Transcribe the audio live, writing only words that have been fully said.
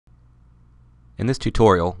In this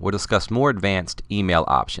tutorial, we'll discuss more advanced email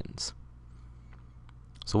options.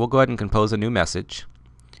 So we'll go ahead and compose a new message,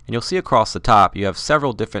 and you'll see across the top you have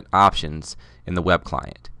several different options in the web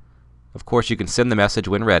client. Of course, you can send the message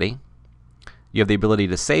when ready. You have the ability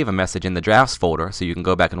to save a message in the drafts folder so you can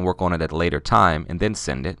go back and work on it at a later time and then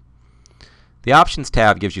send it. The Options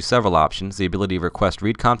tab gives you several options: the ability to request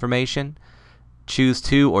read confirmation, choose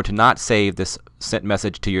to or to not save this sent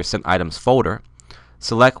message to your sent items folder,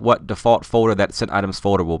 select what default folder that sent items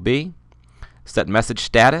folder will be, set message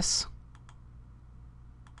status,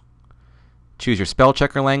 choose your spell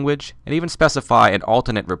checker language, and even specify an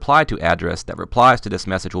alternate reply to address that replies to this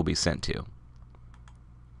message will be sent to.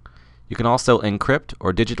 You can also encrypt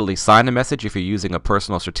or digitally sign a message if you're using a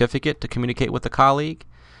personal certificate to communicate with a colleague,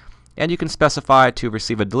 and you can specify to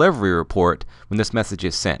receive a delivery report when this message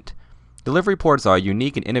is sent. Delivery reports are a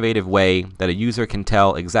unique and innovative way that a user can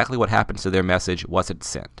tell exactly what happens to their message once it's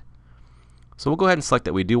sent. So we'll go ahead and select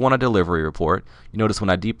that we do want a delivery report. You notice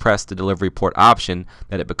when I depress the delivery report option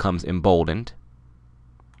that it becomes emboldened.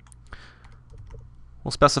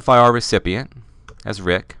 We'll specify our recipient as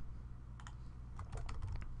Rick,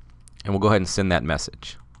 and we'll go ahead and send that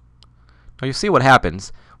message. Now you see what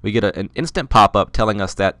happens. We get an instant pop-up telling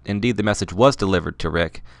us that indeed the message was delivered to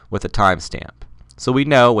Rick with a timestamp. So we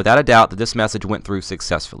know without a doubt that this message went through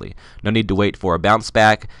successfully. No need to wait for a bounce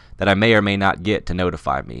back that I may or may not get to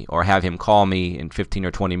notify me, or have him call me in 15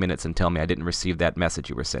 or 20 minutes and tell me I didn't receive that message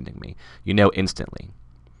you were sending me. You know instantly.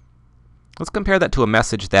 Let's compare that to a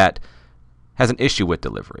message that has an issue with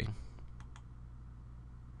delivery.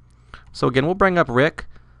 So again, we'll bring up Rick,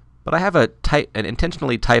 but I have an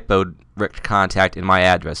intentionally typoed Rick contact in my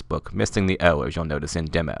address book, missing the O, as you'll notice in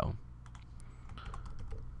demo.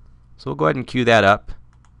 So we'll go ahead and queue that up,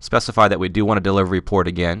 specify that we do want a delivery report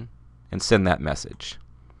again, and send that message.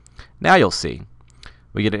 Now you'll see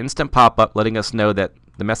we get an instant pop-up letting us know that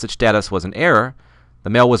the message status was an error. The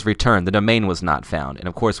mail was returned. The domain was not found. And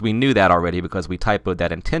of course we knew that already because we typoed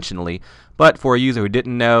that intentionally. But for a user who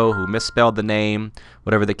didn't know, who misspelled the name,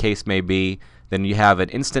 whatever the case may be, then you have an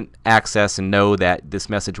instant access and know that this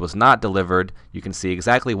message was not delivered. You can see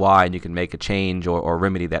exactly why, and you can make a change or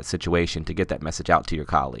remedy that situation to get that message out to your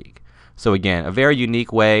colleague. So again, a very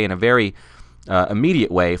unique way and a very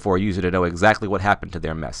immediate way for a user to know exactly what happened to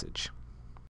their message.